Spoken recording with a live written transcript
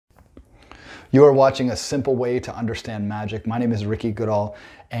You are watching A Simple Way to Understand Magic. My name is Ricky Goodall,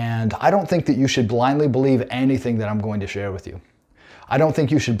 and I don't think that you should blindly believe anything that I'm going to share with you. I don't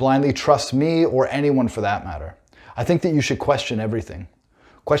think you should blindly trust me or anyone for that matter. I think that you should question everything.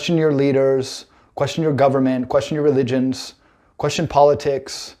 Question your leaders, question your government, question your religions, question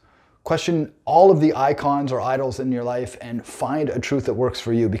politics, question all of the icons or idols in your life, and find a truth that works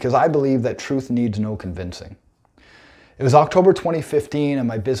for you, because I believe that truth needs no convincing. It was October 2015 and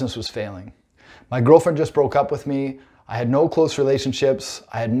my business was failing. My girlfriend just broke up with me. I had no close relationships.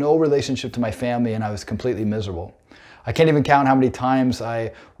 I had no relationship to my family, and I was completely miserable. I can't even count how many times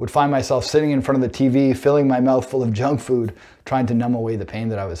I would find myself sitting in front of the TV, filling my mouth full of junk food, trying to numb away the pain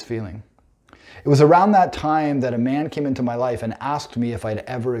that I was feeling. It was around that time that a man came into my life and asked me if I'd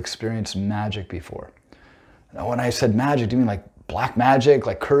ever experienced magic before. Now, when I said magic, do you mean like black magic,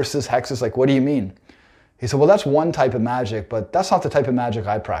 like curses, hexes? Like, what do you mean? He said, well, that's one type of magic, but that's not the type of magic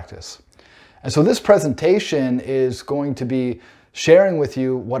I practice. And so this presentation is going to be sharing with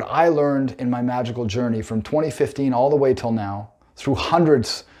you what I learned in my magical journey from 2015 all the way till now, through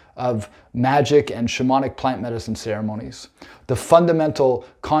hundreds of magic and shamanic plant medicine ceremonies, the fundamental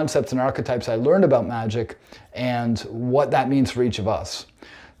concepts and archetypes I learned about magic, and what that means for each of us.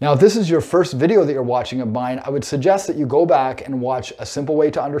 Now, if this is your first video that you're watching of mine, I would suggest that you go back and watch A Simple Way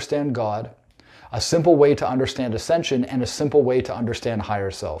to Understand God, A Simple Way to Understand Ascension, and A Simple Way to Understand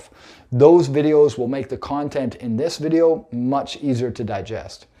Higher Self. Those videos will make the content in this video much easier to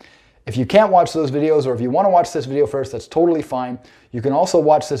digest. If you can't watch those videos, or if you want to watch this video first, that's totally fine. You can also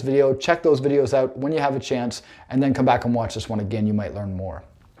watch this video, check those videos out when you have a chance, and then come back and watch this one again. You might learn more.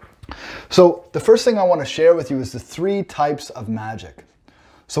 So the first thing I want to share with you is the 3 types of magic.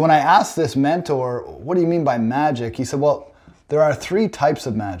 So when I asked this mentor, what do you mean by magic? He said, well, there are 3 types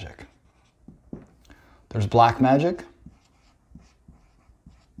of magic. There's black magic,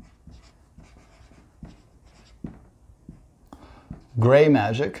 gray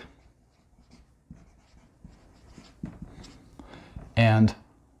magic, and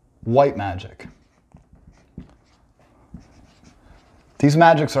white magic. These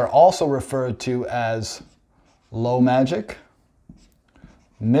magics are also referred to as low magic,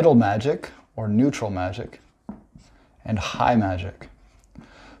 middle magic or neutral magic, and high magic.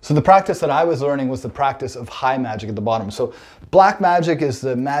 So the practice that I was learning was the practice of high magic at the bottom. So black magic is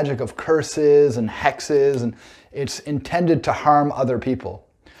the magic of curses and hexes, and it's intended to harm other people.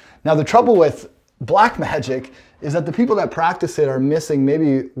 Now, the trouble with black magic is that the people that practice it are missing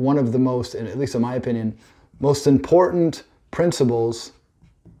maybe one of the most, at least in my opinion, most important principles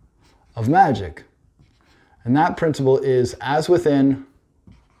of magic. And that principle is as within,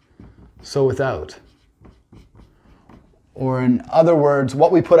 so without. Or in other words,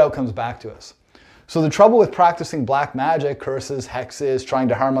 what we put out comes back to us. So the trouble with practicing black magic, curses, hexes, trying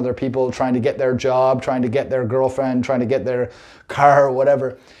to harm other people, trying to get their job, trying to get their girlfriend, trying to get their car or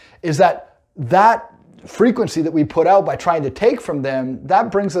whatever, is that that frequency that we put out by trying to take from them,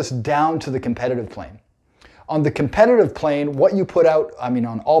 that brings us down to the competitive plane. On the competitive plane, what you put out, I mean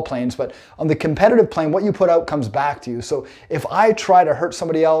on all planes, but on the competitive plane, what you put out comes back to you. So if I try to hurt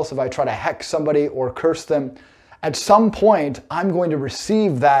somebody else, if I try to hex somebody or curse them, at some point, I'm going to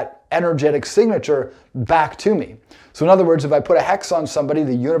receive that energetic signature back to me. So in other words, if I put a hex on somebody,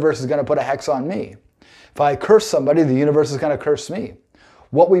 the universe is going to put a hex on me. If I curse somebody, the universe is going to curse me.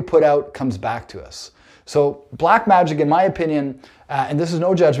 What we put out comes back to us. So black magic, in my opinion, and this is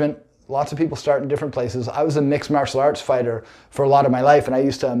no judgment, lots of people start in different places. I was a mixed martial arts fighter for a lot of my life, and I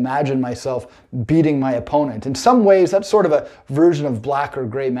used to imagine myself beating my opponent. In some ways, that's sort of a version of black or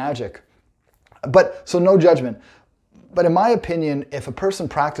gray magic. But, so no judgment. But in my opinion, if a person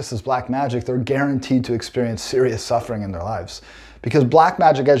practices black magic, they're guaranteed to experience serious suffering in their lives. Because black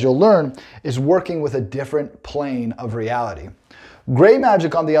magic, as you'll learn, is working with a different plane of reality. Gray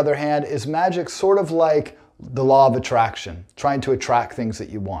magic, on the other hand, is magic sort of like the law of attraction, trying to attract things that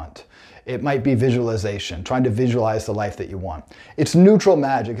you want. It might be visualization, trying to visualize the life that you want. It's neutral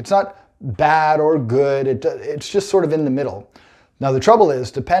magic. It's not bad or good. It's just sort of in the middle. Now, the trouble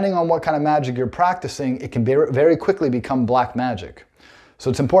is, depending on what kind of magic you're practicing, it can very quickly become black magic. So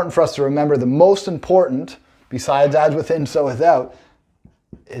it's important for us to remember the most important, besides as within, so without,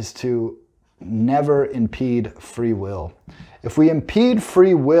 is to never impede free will. If we impede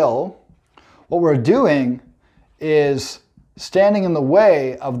free will, what we're doing is standing in the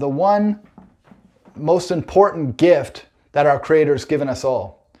way of the one most important gift that our Creator's given us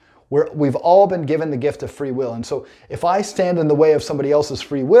all. We've all been given the gift of free will. And so if I stand in the way of somebody else's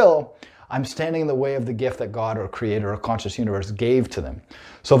free will, I'm standing in the way of the gift that God or Creator or conscious universe gave to them.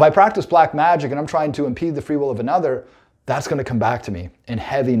 So if I practice black magic and I'm trying to impede the free will of another, that's going to come back to me in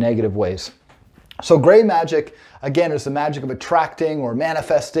heavy negative ways. So gray magic, again, is the magic of attracting or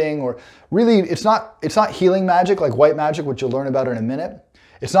manifesting, or really, it's not healing magic like white magic, which you'll learn about in a minute.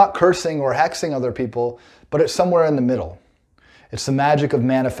 It's not cursing or hexing other people, but it's somewhere in the middle. It's the magic of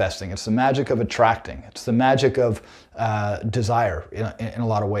manifesting. It's the magic of attracting. It's the magic of desire in a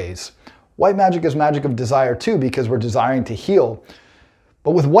lot of ways. White magic is magic of desire too, because we're desiring to heal.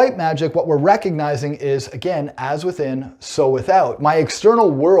 But with white magic, what we're recognizing is, again, as within, so without. My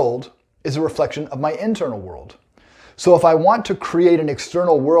external world is a reflection of my internal world. So if I want to create an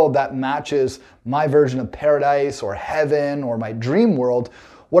external world that matches my version of paradise or heaven or my dream world,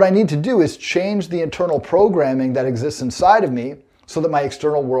 what I need to do is change the internal programming that exists inside of me so that my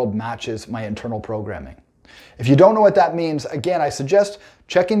external world matches my internal programming. If you don't know what that means, again, I suggest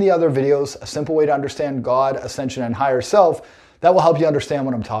checking the other videos, A Simple Way to Understand God, Ascension, and Higher Self. That will help you understand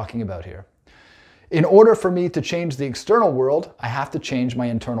what I'm talking about here. In order for me to change the external world, I have to change my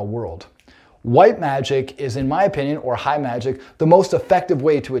internal world. White magic is, in my opinion, or high magic, the most effective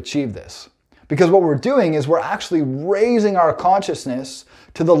way to achieve this. Because what we're doing is we're actually raising our consciousness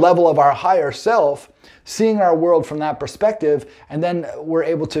to the level of our higher self, seeing our world from that perspective, and then we're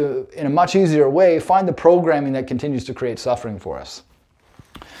able to, in a much easier way, find the programming that continues to create suffering for us.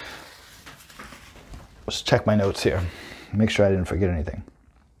 Let's check my notes here. Make sure I didn't forget anything.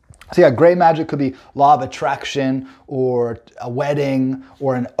 So yeah, gray magic could be law of attraction, or a wedding,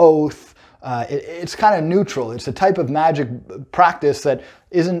 or an oath. It's kind of neutral. It's a type of magic practice that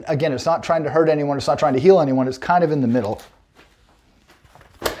isn't, again, it's not trying to hurt anyone, it's not trying to heal anyone, it's kind of in the middle.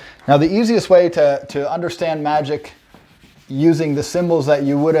 Now, the easiest way to understand magic using the symbols that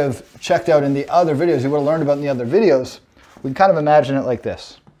you would have checked out in the other videos, you would have learned about in the other videos, we can kind of imagine it like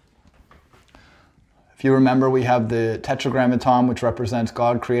this. If you remember, we have the tetragrammaton, which represents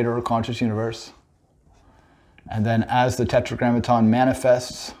God, creator, or conscious universe. And then as the tetragrammaton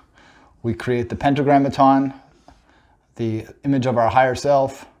manifests, we create the pentagrammaton, the image of our higher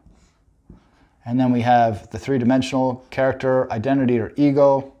self. And then we have the three-dimensional character, identity, or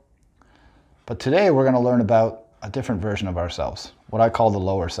ego. But today we're going to learn about a different version of ourselves, what I call the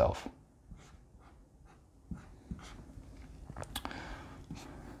lower self.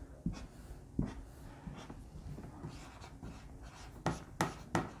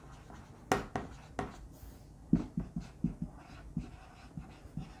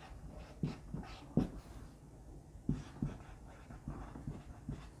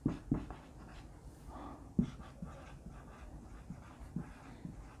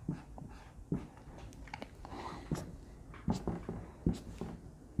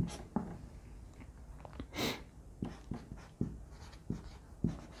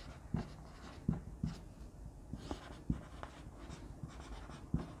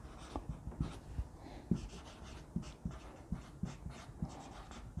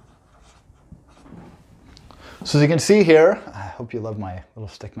 So as you can see here, I hope you love my little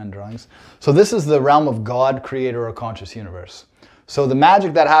stickman drawings. So this is the realm of God, creator, or conscious universe. So the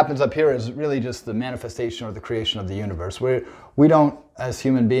magic that happens up here is really just the manifestation or the creation of the universe. We don't, as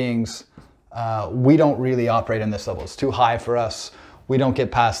human beings, we don't really operate in this level. It's too high for us. We don't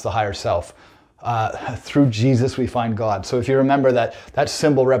get past the higher self. Through Jesus, we find God. So if you remember that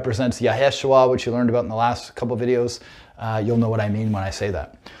symbol represents Yaheshua, which you learned about in the last couple of videos, you'll know what I mean when I say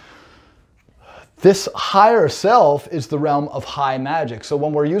that. This higher self is the realm of high magic. So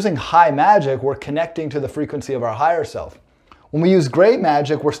when we're using high magic, we're connecting to the frequency of our higher self. When we use gray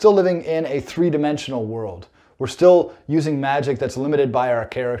magic, we're still living in a three-dimensional world. We're still using magic that's limited by our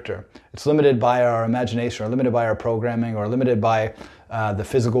character. It's limited by our imagination, or limited by our programming, or limited by the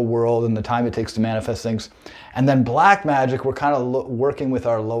physical world and the time it takes to manifest things. And then black magic, we're kind of working with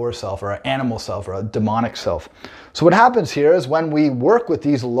our lower self, or our animal self, or a demonic self. So what happens here is when we work with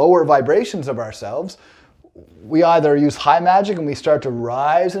these lower vibrations of ourselves, we either use high magic and we start to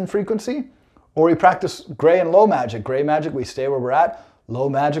rise in frequency, or we practice gray and low magic. Gray magic, we stay where we're at. Low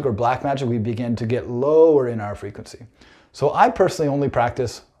magic or black magic, we begin to get lower in our frequency. So I personally only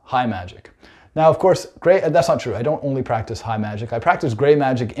practice high magic. Now, of course, that's not true. I don't only practice high magic. I practice gray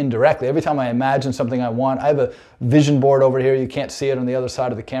magic indirectly. Every time I imagine something I want, I have a vision board over here. You can't see it on the other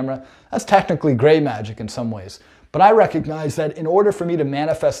side of the camera. That's technically gray magic in some ways. But I recognize that in order for me to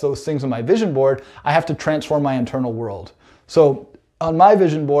manifest those things on my vision board, I have to transform my internal world. So on my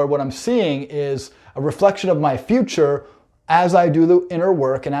vision board, what I'm seeing is a reflection of my future as I do the inner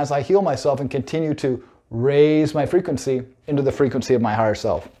work and as I heal myself and continue to raise my frequency into the frequency of my higher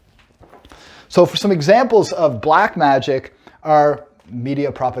self. So for some examples of black magic are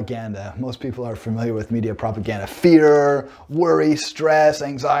media propaganda. Most people are familiar with media propaganda. Fear, worry, stress,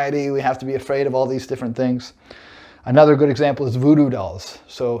 anxiety. We have to be afraid of all these different things. Another good example is voodoo dolls.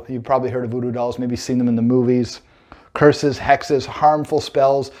 So you've probably heard of voodoo dolls, maybe seen them in the movies. Curses, hexes, harmful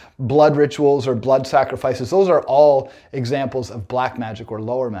spells, blood rituals or blood sacrifices. Those are all examples of black magic or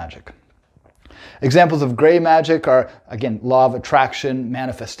lower magic. Examples of gray magic are, again, law of attraction,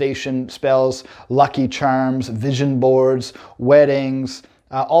 manifestation spells, lucky charms, vision boards, weddings,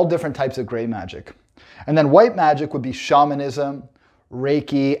 all different types of gray magic. And then white magic would be shamanism,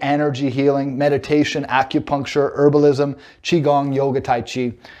 Reiki, energy healing, meditation, acupuncture, herbalism, qigong, yoga, tai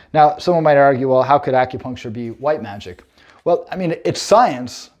chi. Now, someone might argue, well, how could acupuncture be white magic? Well, I mean, it's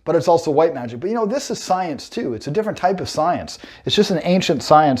science, but it's also white magic. But you know, this is science too. It's a different type of science. It's just an ancient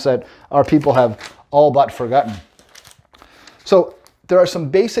science that our people have all but forgotten. So there are some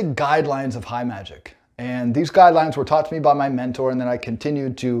basic guidelines of high magic. And these guidelines were taught to me by my mentor, and then I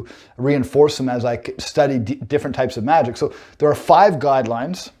continued to reinforce them as I studied different types of magic. So there are 5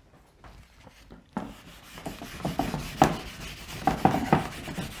 guidelines.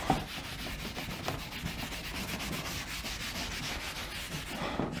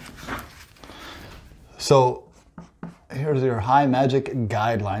 So here's your high magic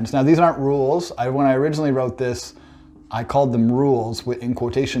guidelines. Now these aren't rules. When I originally wrote this, I called them rules in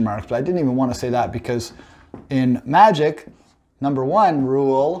quotation marks, but I didn't even want to say that because in magic, number 1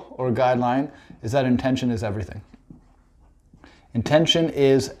 rule or guideline is that intention is everything. Intention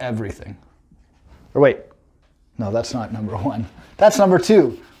is everything. Or wait, no, that's not number 1. That's number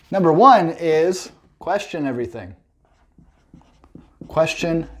 2. Number 1 is question everything.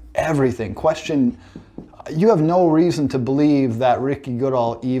 Question everything. Question, you have no reason to believe that Ricky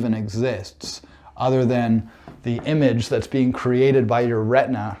Goodall even exists other than the image that's being created by your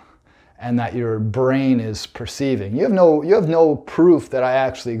retina and that your brain is perceiving. You have no proof that I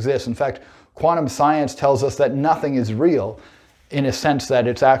actually exist. In fact, quantum science tells us that nothing is real in a sense that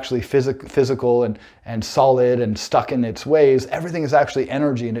it's actually physical and solid and stuck in its ways. Everything is actually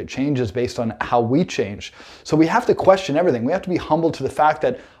energy and it changes based on how we change. So we have to question everything. We have to be humble to the fact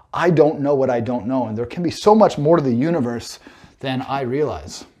that I don't know what I don't know, and there can be so much more to the universe than I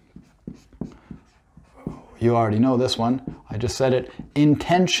realize. You already know this one. I just said it.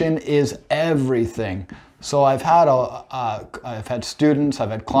 Intention is everything. So I've had students,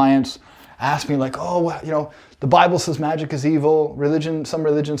 I've had clients ask me like, oh, well, you know, the Bible says magic is evil. Some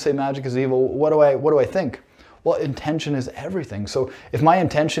religions say magic is evil. What do I think? Well, intention is everything. So if my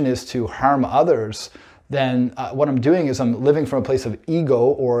intention is to harm others, then what I'm doing is I'm living from a place of ego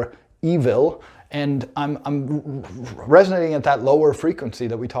or evil, and I'm resonating at that lower frequency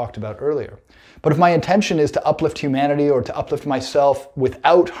that we talked about earlier. But if my intention is to uplift humanity or to uplift myself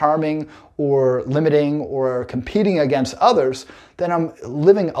without harming or limiting or competing against others, then I'm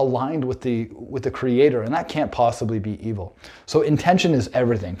living aligned with the Creator, and that can't possibly be evil. So intention is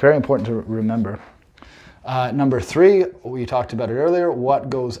everything. Very important to remember. Number 3, we talked about it earlier, what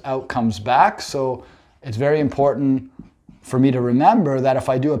goes out comes back. So it's very important for me to remember that if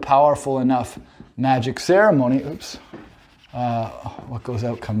I do a powerful enough magic ceremony, what goes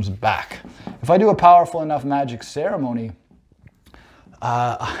out comes back. If I do a powerful enough magic ceremony,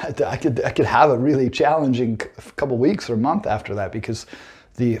 I could have a really challenging couple weeks or month after that, because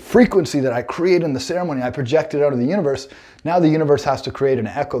the frequency that I create in the ceremony, I project it out of the universe. Now the universe has to create an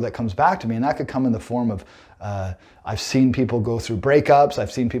echo that comes back to me, and that could come in the form of, I've seen people go through breakups.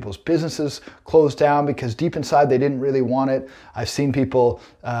 I've seen people's businesses close down because deep inside they didn't really want it. I've seen people,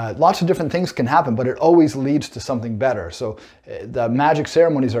 lots of different things can happen, but it always leads to something better. So the magic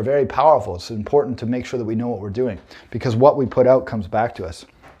ceremonies are very powerful. It's important to make sure that we know what we're doing, because what we put out comes back to us.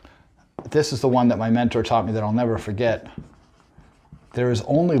 This is the one that my mentor taught me that I'll never forget. There is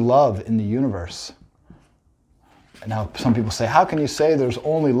only love in the universe. Now, some people say, how can you say there's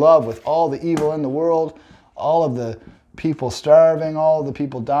only love with all the evil in the world, all of the people starving, all of the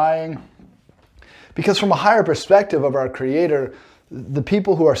people dying? Because from a higher perspective of our Creator, the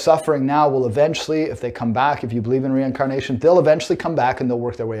people who are suffering now will eventually, if they come back, if you believe in reincarnation, they'll eventually come back and they'll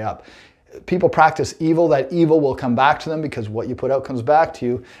work their way up. People practice evil, that evil will come back to them because what you put out comes back to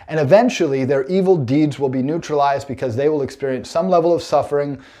you. And eventually their evil deeds will be neutralized because they will experience some level of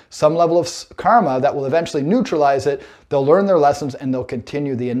suffering, some level of karma that will eventually neutralize it. They'll learn their lessons and they'll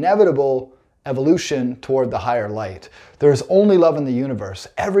continue the inevitable evolution toward the higher light. There is only love in the universe.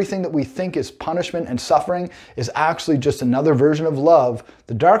 Everything that we think is punishment and suffering is actually just another version of love,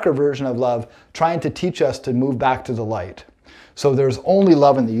 the darker version of love, trying to teach us to move back to the light. So there's only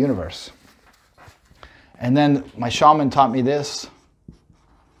love in the universe. And then my shaman taught me this: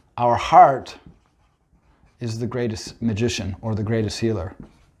 our heart is the greatest magician or the greatest healer.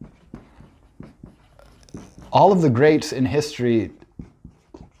 All of the greats in history,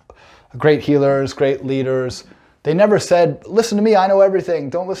 great healers, great leaders, They never said, listen to me, I know everything,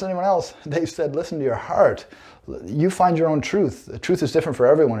 don't listen to anyone else. They said, listen to your heart. You find your own truth. The truth is different for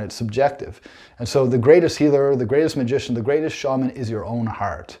everyone, it's subjective. And so the greatest healer, the greatest magician, the greatest shaman is your own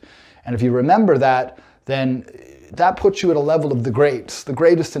heart. And if you remember that, then that puts you at a level of the greats, the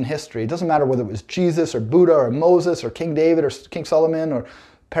greatest in history. It doesn't matter whether it was Jesus or Buddha or Moses or King David or King Solomon or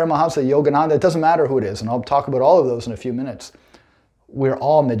Paramahansa Yogananda, it doesn't matter who it is. And I'll talk about all of those in a few minutes. We're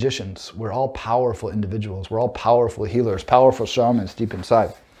all magicians. We're all powerful individuals. We're all powerful healers, powerful shamans deep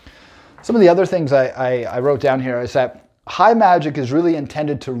inside. Some of the other things I wrote down here is that high magic is really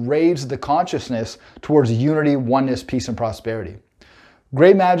intended to raise the consciousness towards unity, oneness, peace, and prosperity.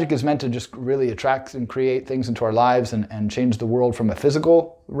 Great magic is meant to just really attract and create things into our lives and change the world from a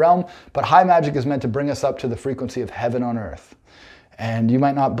physical realm, but high magic is meant to bring us up to the frequency of heaven on earth. And you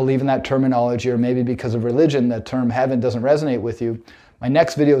might not believe in that terminology, or maybe because of religion, the term heaven doesn't resonate with you. My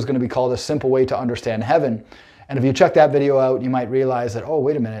next video is going to be called A Simple Way to Understand Heaven. And if you check that video out, you might realize that, oh,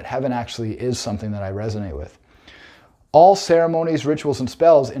 wait a minute, heaven actually is something that I resonate with. All ceremonies, rituals, and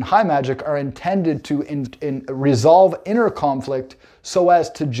spells in high magic are intended to resolve inner conflict so as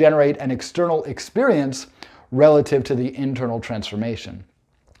to generate an external experience relative to the internal transformation.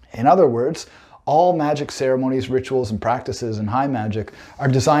 In other words, all magic ceremonies, rituals, and practices in high magic are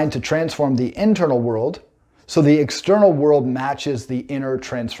designed to transform the internal world so the external world matches the inner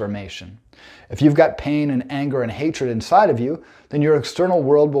transformation. If you've got pain and anger and hatred inside of you, then your external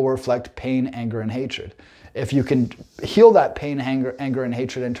world will reflect pain, anger, and hatred. If you can heal that pain, anger, and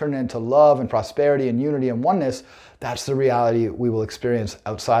hatred and turn it into love and prosperity and unity and oneness, that's the reality we will experience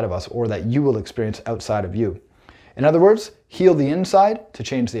outside of us, or that you will experience outside of you. In other words, heal the inside to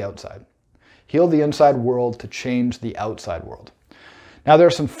change the outside. Heal the inside world to change the outside world. Now, there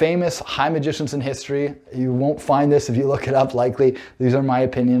are some famous high magicians in history. You won't find this if you look it up, likely. These are my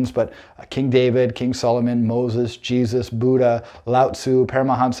opinions, but King David, King Solomon, Moses, Jesus, Buddha, Lao Tzu,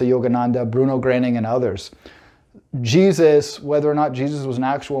 Paramahansa Yogananda, Bruno Gröning, and others. Jesus, whether or not Jesus was an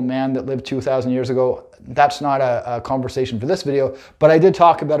actual man that lived 2,000 years ago, that's not a conversation for this video, but I did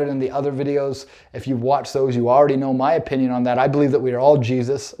talk about it in the other videos. If you've watched those, you already know my opinion on that. I believe that we are all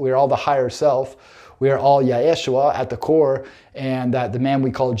Jesus. We are all the higher self. We are all Yeshua at the core, and that the man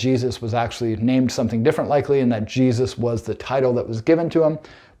we call Jesus was actually named something different likely, and that Jesus was the title that was given to him.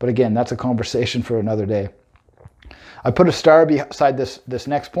 But again, that's a conversation for another day. I put a star beside this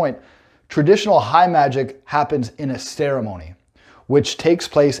next point. Traditional high magic happens in a ceremony, which takes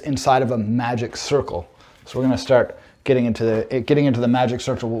place inside of a magic circle. So we're going to start getting into the magic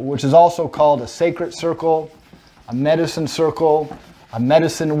circle, which is also called a sacred circle, a medicine circle, a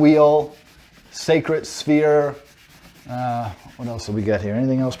medicine wheel, sacred sphere. What else have we got here?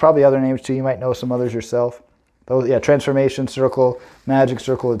 Anything else? Probably other names too. You might know some others yourself. Those, yeah, transformation circle, magic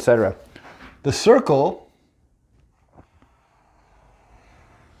circle, etc. The circle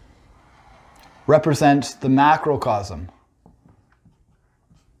represents the macrocosm,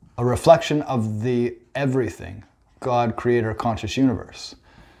 a reflection of the everything, God, creator, conscious universe.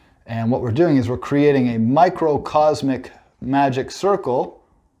 And what we're doing is we're creating a microcosmic magic circle.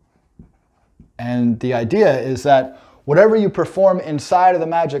 And the idea is that whatever you perform inside of the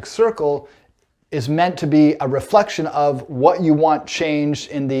magic circle is meant to be a reflection of what you want changed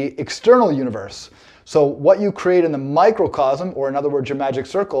in the external universe. So what you create in the microcosm, or in other words, your magic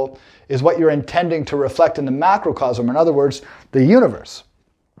circle, is what you're intending to reflect in the macrocosm, in other words, the universe.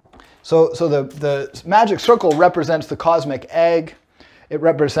 So the magic circle represents the cosmic egg. It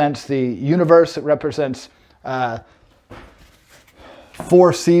represents the universe. It represents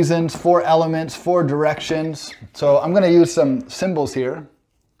 4 seasons, 4 elements, 4 directions. So I'm going to use some symbols here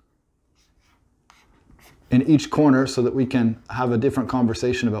in each corner so that we can have a different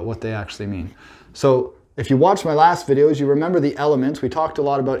conversation about what they actually mean. So if you watched my last videos, you remember the elements. We talked a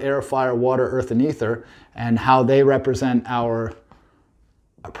lot about air, fire, water, earth, and ether, and how they represent our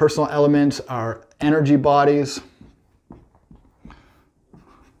personal elements, our energy bodies.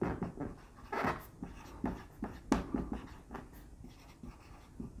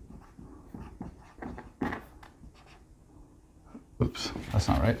 Oops, that's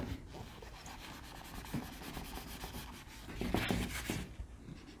not right.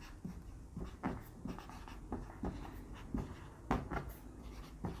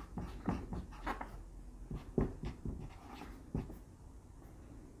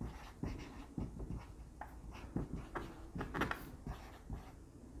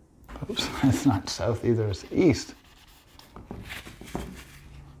 Oops, it's not south either, it's east.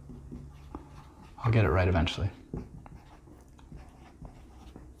 I'll get it right eventually.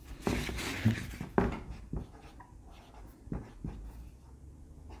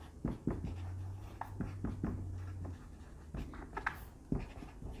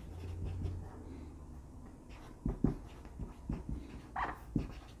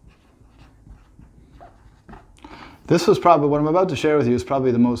 This was probably, what I'm about to share with you is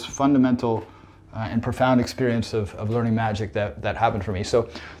probably the most fundamental and profound experience of learning magic that happened for me. So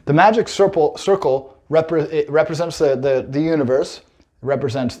the magic circle represents the universe. It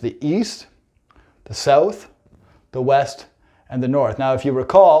represents the east, the south, the west, and the north. Now, if you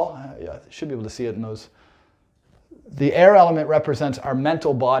recall, you should be able to see it in those. The air element represents our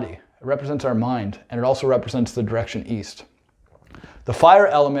mental body. It represents our mind, and it also represents the direction east. The fire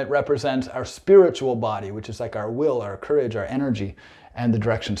element represents our spiritual body, which is like our will, our courage, our energy, and the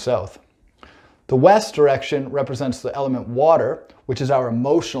direction south. The west direction represents the element water, which is our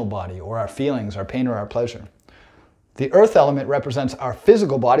emotional body, or our feelings, our pain or our pleasure. The earth element represents our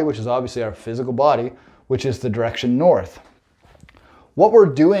physical body, which is obviously our physical body, which is the direction north. What we're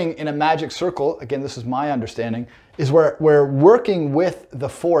doing in a magic circle, again, this is my understanding, is we're working with the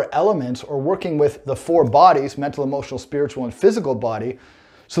four elements, or working with the four bodies, mental, emotional, spiritual, and physical body,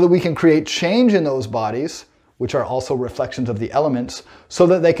 so that we can create change in those bodies, which are also reflections of the elements, so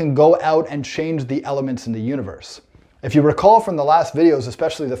that they can go out and change the elements in the universe. If you recall from the last videos,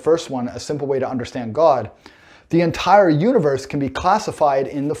 especially the first one, A Simple Way to Understand God, the entire universe can be classified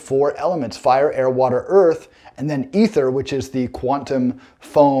in the four elements: fire, air, water, earth, and then ether, which is the quantum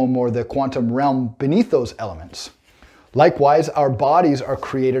foam or the quantum realm beneath those elements. Likewise, our bodies are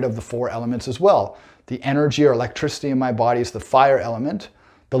created of the four elements as well. The energy or electricity in my body is the fire element.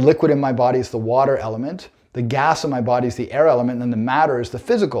 The liquid in my body is the water element. The gas in my body is the air element. And the matter is the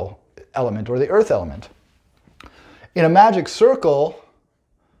physical element, or the earth element. In a magic circle,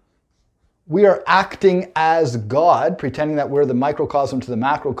 we are acting as God, pretending that we're the microcosm to the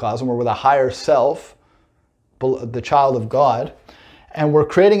macrocosm, or we're the higher self, the child of God. And we're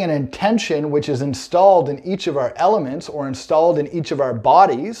creating an intention which is installed in each of our elements, or installed in each of our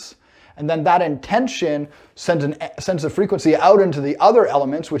bodies. And then that intention sends a frequency out into the other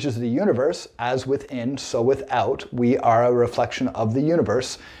elements, which is the universe. As within, so without. We are a reflection of the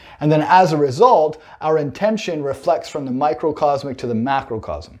universe. And then as a result, our intention reflects from the microcosmic to the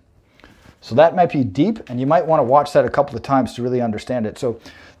macrocosm. So that might be deep, and you might want to watch that a couple of times to really understand it. So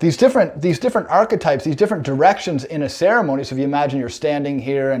these different archetypes, these different directions in a ceremony. So if you imagine you're standing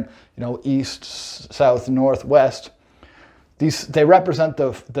here and, east, south, north, west, they represent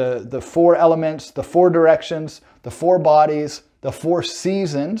the four elements, the four directions, the four bodies, the four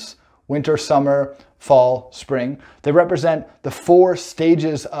seasons: winter, summer, fall, spring. They represent the four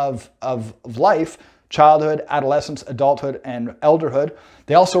stages of life: childhood, adolescence, adulthood, and elderhood.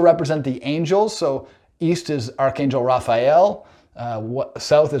 They also represent the angels. So east is Archangel Raphael,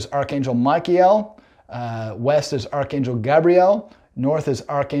 south is Archangel Michael, west is Archangel Gabriel, north is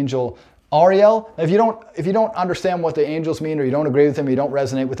Archangel Ariel. If you don't understand what the angels mean, or you don't agree with them, or you don't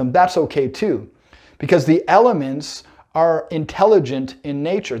resonate with them, that's okay too, because the elements are intelligent in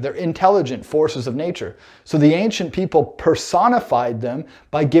nature. They're intelligent forces of nature. So the ancient people personified them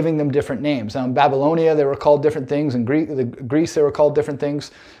by giving them different names. Now in Babylonia, they were called different things. In Greece, they were called different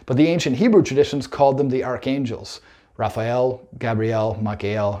things. But the ancient Hebrew traditions called them the archangels: Raphael, Gabriel,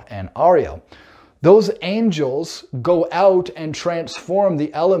 Michael, and Ariel. Those angels go out and transform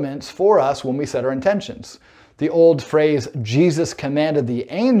the elements for us when we set our intentions. The old phrase, Jesus commanded the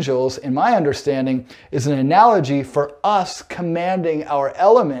angels, in my understanding, is an analogy for us commanding our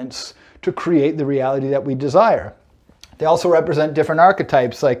elements to create the reality that we desire. They also represent different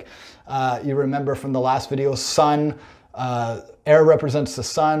archetypes, like you remember from the last video, sun, air represents the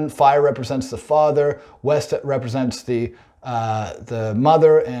sun, fire represents the father, west represents the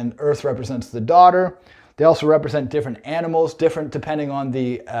mother, and earth represents the daughter. They also represent different animals, different depending on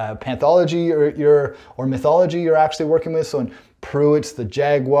the panthology or mythology you're actually working with. So in Peru, it's the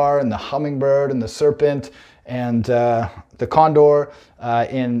jaguar and the hummingbird and the serpent and the condor.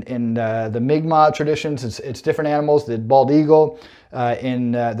 In the Mi'kmaq traditions, it's different animals, the bald eagle.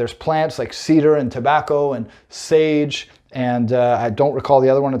 There's plants like cedar and tobacco and sage, and I don't recall the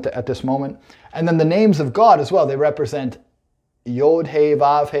other one at this moment. And then the names of God as well. They represent Yod-He,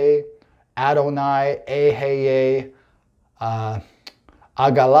 Vav-He, Adonai, Eheye,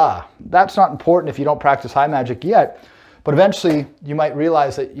 Agalah. That's not important if you don't practice high magic yet, but eventually you might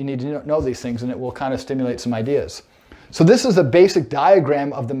realize that you need to know these things, and it will kind of stimulate some ideas. So this is a basic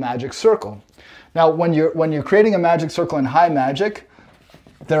diagram of the magic circle. Now, when you're creating a magic circle in high magic,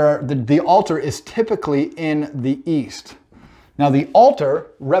 the altar is typically in the east. Now, the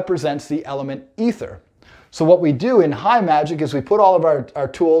altar represents the element ether. So what we do in high magic is we put all of our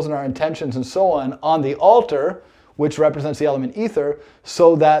tools and our intentions and so on the altar, which represents the element ether,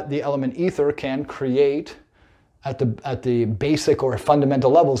 so that the element ether can create at the basic or fundamental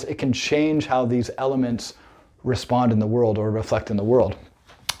levels. It can change how these elements respond in the world or reflect in the world.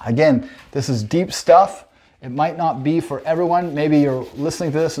 Again, this is deep stuff. It might not be for everyone. Maybe you're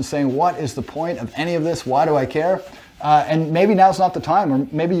listening to this and saying, what is the point of any of this? Why do I care? And maybe now's not the time, or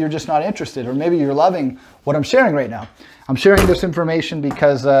maybe you're just not interested, or maybe you're loving what I'm sharing right now. I'm sharing this information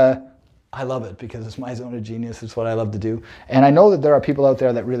because I love it, because it's my zone of genius. It's what I love to do. And I know that there are people out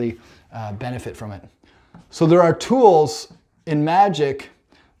there that really benefit from it. So there are tools in magic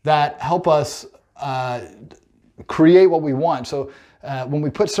that help us create what we want. So when we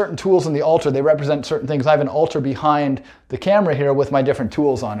put certain tools in the altar, they represent certain things. I have an altar behind the camera here with my different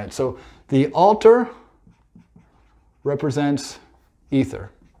tools on it. So the altar represents ether.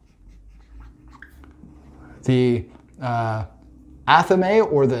 The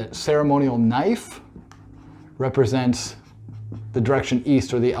athame, or the ceremonial knife, represents the direction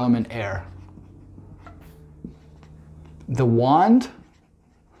east, or the element air. The wand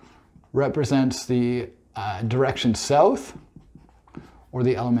represents the direction south, or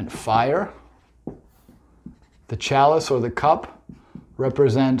the element fire. The chalice, or the cup,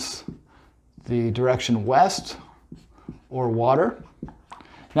 represents the direction west, or water.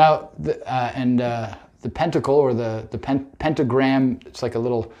 Now, the pentacle, or the pentagram, it's like a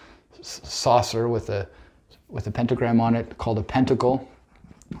little saucer with a pentagram on it called a pentacle,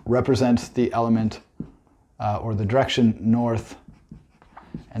 represents the element or the direction north,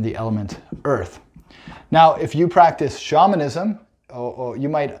 and the element earth. Now, if you practice shamanism, or you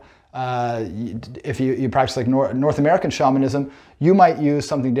might, if you practice like North American shamanism, you might use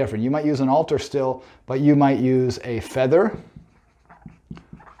something different. You might use an altar still, but you might use a feather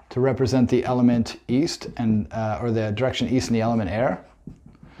to represent the element east, and or the direction east, and the element air.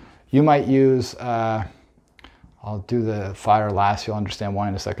 You might use, I'll do the fire last, you'll understand why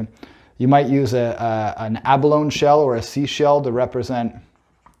in a second. You might use an abalone shell or a seashell to represent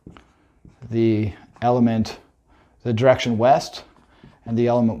the element, the direction west, and the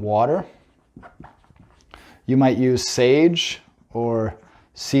element water. You might use sage or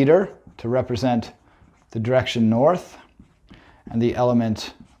cedar to represent the direction north and the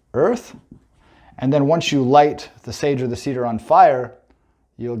element earth. And then once you light the sage or the cedar on fire,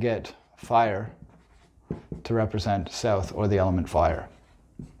 you'll get fire to represent south, or the element fire.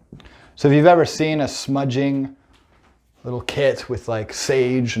 So if you've ever seen a smudging little kit with like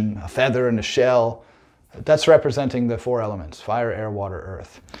sage and a feather and a shell, that's representing the 4 elements: fire, air, water,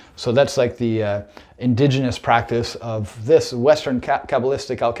 earth. So that's like the indigenous practice of this. Western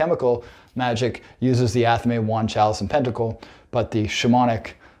Kabbalistic alchemical magic uses the athame, wand, chalice, and pentacle, but the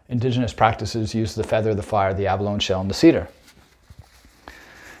shamanic indigenous practices use the feather, the fire, the abalone shell, and the cedar.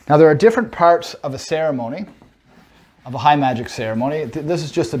 Now, there are different parts of a ceremony, of a high magic ceremony. This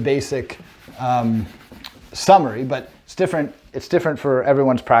is just a basic summary, but it's different for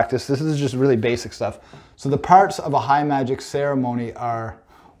everyone's practice. This is just really basic stuff. So the parts of a high magic ceremony are: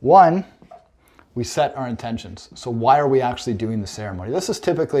 1, we set our intentions. So why are we actually doing the ceremony? This is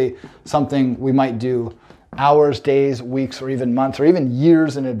typically something we might do hours, days, weeks, or even months, or even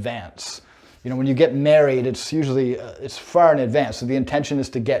years in advance. You know, when you get married, it's usually, it's far in advance. So the intention is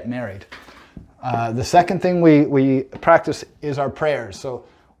to get married. The second thing we practice is our prayers. So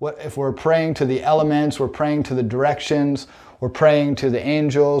if we're praying to the elements, we're praying to the directions, we're praying to the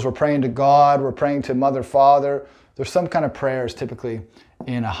angels, we're praying to God, we're praying to Mother, Father. There's some kind of prayers typically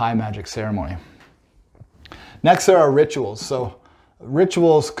in a high magic ceremony. Next, there are rituals. So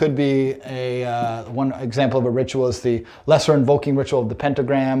rituals could be one example of a ritual is the lesser invoking ritual of the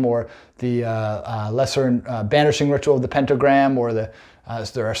pentagram, or the lesser banishing ritual of the pentagram, or there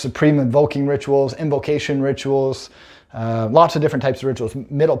are supreme invoking rituals, invocation rituals, lots of different types of rituals,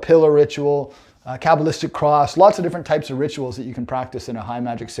 middle pillar ritual, Kabbalistic cross, lots of different types of rituals that you can practice in a high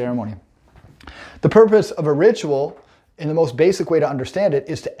magic ceremony. The purpose of a ritual, in the most basic way to understand it,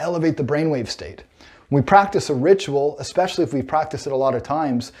 is to elevate the brainwave state. When we practice a ritual, especially if we practice it a lot of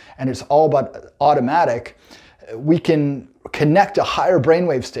times and it's all but automatic, we can connect to higher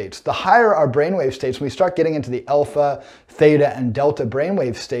brainwave states. The higher our brainwave states, when we start getting into the alpha, theta, and delta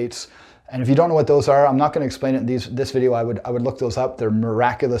brainwave states, and if you don't know what those are, I'm not going to explain it in this video. I would look those up. They're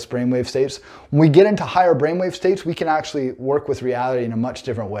miraculous brainwave states. When we get into higher brainwave states, we can actually work with reality in a much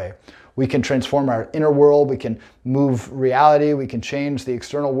different way. We can transform our inner world, we can move reality, we can change the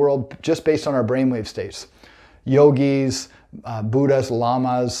external world just based on our brainwave states. Yogis, Buddhas,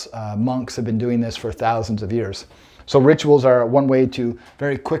 lamas, monks have been doing this for thousands of years. So rituals are one way to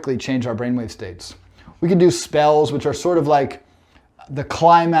very quickly change our brainwave states. We can do spells, which are sort of like the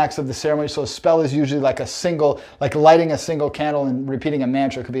climax of the ceremony. So a spell is usually like like lighting a single candle and repeating a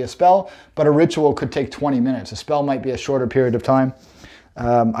mantra could be a spell, but a ritual could take 20 minutes. A spell might be a shorter period of time.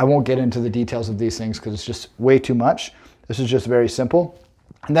 I won't get into the details of these things because it's just way too much. This is just very simple.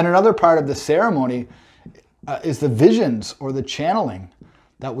 And then another part of the ceremony is the visions or the channeling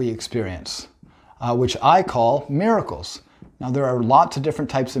that we experience, which I call miracles. Now, there are lots of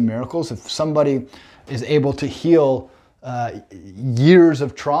different types of miracles. If somebody is able to heal years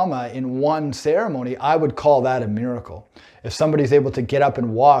of trauma in one ceremony, I would call that a miracle. If somebody's able to get up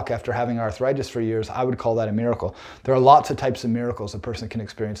and walk after having arthritis for years, I would call that a miracle. There are lots of types of miracles a person can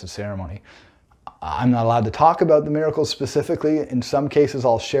experience in ceremony. I'm not allowed to talk about the miracles specifically. In some cases,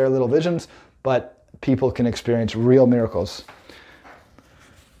 I'll share little visions, but people can experience real miracles.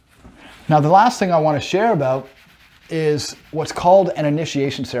 Now, the last thing I want to share about is what's called an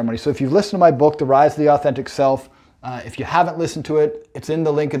initiation ceremony. So if you've listened to my book, The Rise of the Authentic Self, if you haven't listened to it, it's in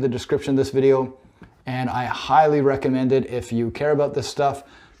the link in the description of this video. And I highly recommend it if you care about this stuff,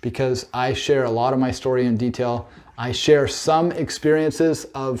 because I share a lot of my story in detail. I share some experiences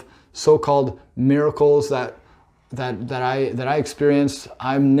of so-called miracles that I experienced.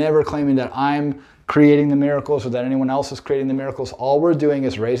 I'm never claiming that I'm creating the miracles or that anyone else is creating the miracles. All we're doing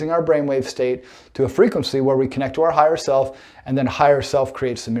is raising our brainwave state to a frequency where we connect to our higher self, and then higher self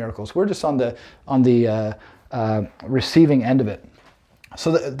creates the miracles. We're just on the receiving end of it.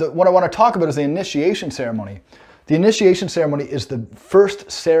 So what I want to talk about is the initiation ceremony. The initiation ceremony is the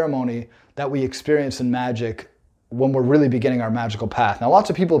first ceremony that we experience in magic when we're really beginning our magical path. Now, lots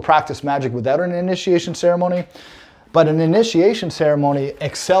of people practice magic without an initiation ceremony, but an initiation ceremony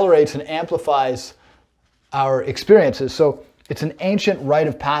accelerates and amplifies our experiences. So it's an ancient rite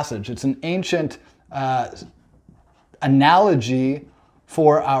of passage. It's an ancient analogy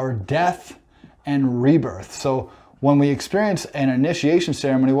for our death and rebirth. So when we experience an initiation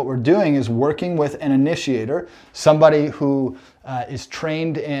ceremony, what we're doing is working with an initiator, somebody who is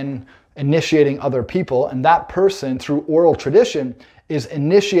trained in initiating other people, and that person, through oral tradition, is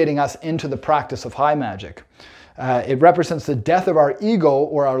initiating us into the practice of high magic. It represents the death of our ego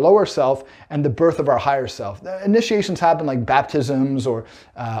or our lower self and the birth of our higher self. Initiations happen like baptisms or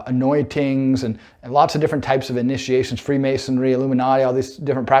anointings and lots of different types of initiations. Freemasonry, Illuminati, all these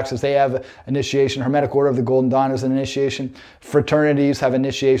different practices, they have initiation. Hermetic Order of the Golden Dawn is an initiation. Fraternities have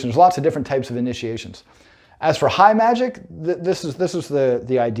initiations. Lots of different types of initiations. As for high magic, this is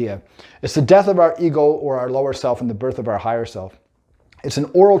the idea. It's the death of our ego or our lower self and the birth of our higher self. It's an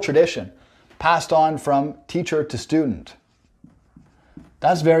oral tradition passed on from teacher to student.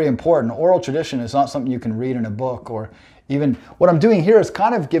 That's very important. Oral tradition is not something you can read in a book, or even what I'm doing here is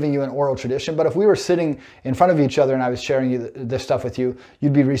kind of giving you an oral tradition, but if we were sitting in front of each other and I was sharing this stuff with you,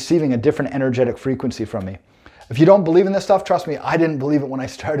 you'd be receiving a different energetic frequency from me. If you don't believe in this stuff, trust me, I didn't believe it when I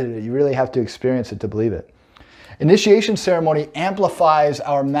started it. You really have to experience it to believe it. Initiation ceremony amplifies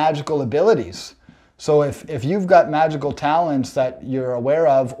our magical abilities. So if you've got magical talents that you're aware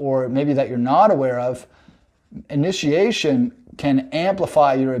of, or maybe that you're not aware of, initiation can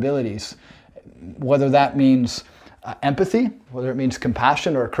amplify your abilities. Whether that means empathy, whether it means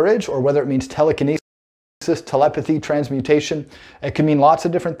compassion or courage, or whether it means telekinesis, telepathy, transmutation. It can mean lots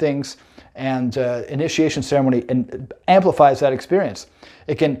of different things, and initiation ceremony amplifies that experience.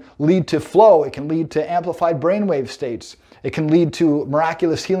 It can lead to flow. It can lead to amplified brainwave states. It can lead to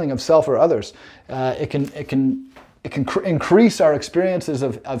miraculous healing of self or others. It can increase our experiences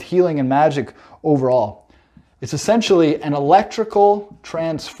of healing and magic overall. It's essentially an electrical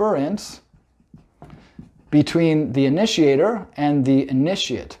transference between the initiator and the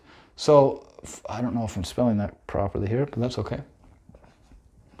initiate. So I don't know if I'm spelling that properly here, but that's okay.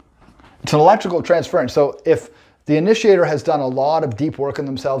 It's an electrical transference. So if the initiator has done a lot of deep work on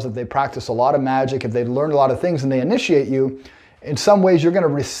themselves, if they practice a lot of magic, if they've learned a lot of things and they initiate you, in some ways you're going to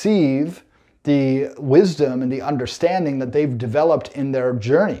receive the wisdom and the understanding that they've developed in their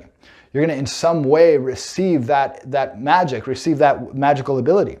journey. You're going to in some way receive that magic, receive that magical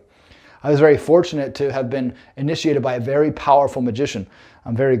ability. I was very fortunate to have been initiated by a very powerful magician.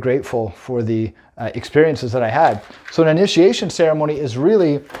 I'm very grateful for the experiences that I had. So an initiation ceremony is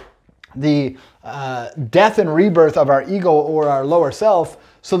really the death and rebirth of our ego or our lower self,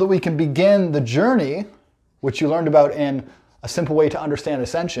 so that we can begin the journey, which you learned about in A Simple Way to Understand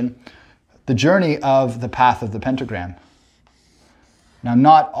Ascension, the journey of the path of the pentagram. Now,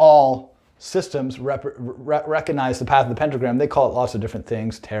 not all systems recognize the path of the pentagram. They call it lots of different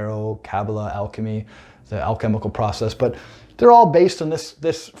things: tarot, Kabbalah, alchemy, the alchemical process, but they're all based on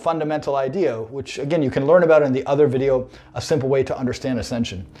this fundamental idea, which again, you can learn about in the other video, A Simple Way to Understand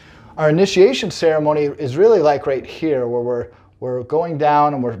Ascension. Our initiation ceremony is really like right here, where we're going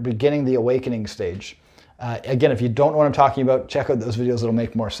down and we're beginning the awakening stage. Again, if you don't know what I'm talking about, check out those videos, it'll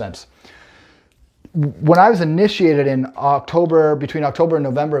make more sense. When I was initiated in between October and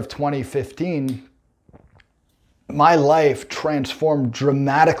November of 2015, my life transformed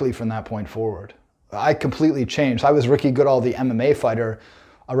dramatically from that point forward. I completely changed. I was Ricky Goodall, the MMA fighter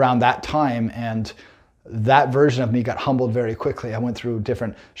around that time, and that version of me got humbled very quickly. I went through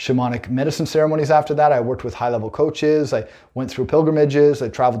different shamanic medicine ceremonies after that. I worked with high-level coaches. I went through pilgrimages. I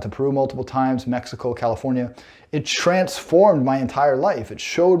traveled to Peru multiple times, Mexico, California. It transformed my entire life. It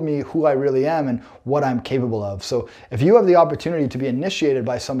showed me who I really am and what I'm capable of. So if you have the opportunity to be initiated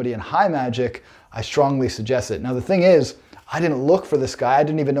by somebody in high magic, I strongly suggest it. Now the thing is, I didn't look for this guy. I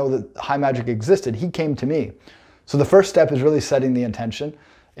didn't even know that high magic existed. He came to me. So the first step is really setting the intention.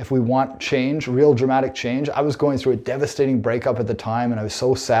 If we want change, real dramatic change, I was going through a devastating breakup at the time and I was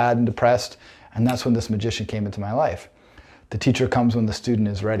so sad and depressed. And that's when this magician came into my life. The teacher comes when the student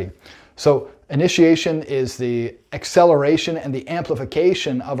is ready. So initiation is the acceleration and the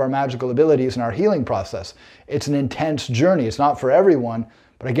amplification of our magical abilities in our healing process. It's an intense journey. It's not for everyone,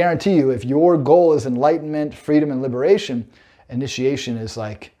 but I guarantee you, if your goal is enlightenment, freedom, and liberation, initiation is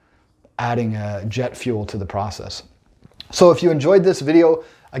like adding jet fuel to the process. So if you enjoyed this video,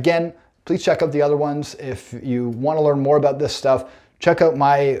 again, please check out the other ones. If you want to learn more about this stuff, check out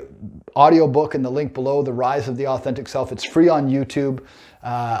my audiobook in the link below, The Rise of the Authentic Self. It's free on YouTube.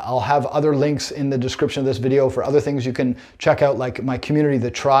 I'll have other links in the description of this video for other things you can check out, like my community,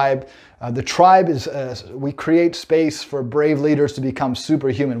 The Tribe. The Tribe is, we create space for brave leaders to become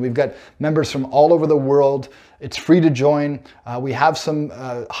superhuman. We've got members from all over the world. It's free to join. We have some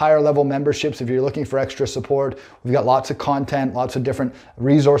higher level memberships if you're looking for extra support. We've got lots of content, lots of different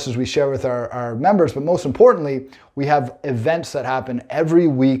resources we share with our members. But most importantly, we have events that happen every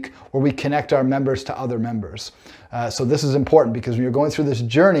week where we connect our members to other members. So this is important because when you're going through this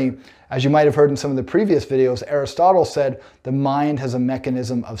journey, as you might have heard in some of the previous videos, Aristotle said the mind has a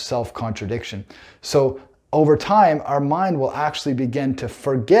mechanism of self-contradiction. So over time, our mind will actually begin to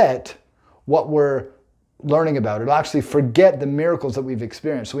forget what we're learning about. It'll actually forget the miracles that we've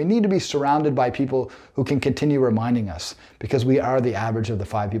experienced. So we need to be surrounded by people who can continue reminding us, because we are the average of the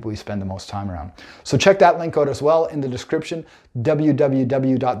 5 people we spend the most time around. So check that link out as well in the description,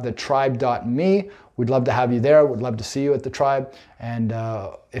 www.thetribe.me. We'd love to have you there. We'd love to see you at the Tribe. And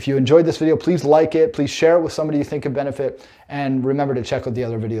if you enjoyed this video, please like it. Please share it with somebody you think could benefit. And remember to check out the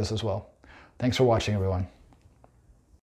other videos as well. Thanks for watching, everyone.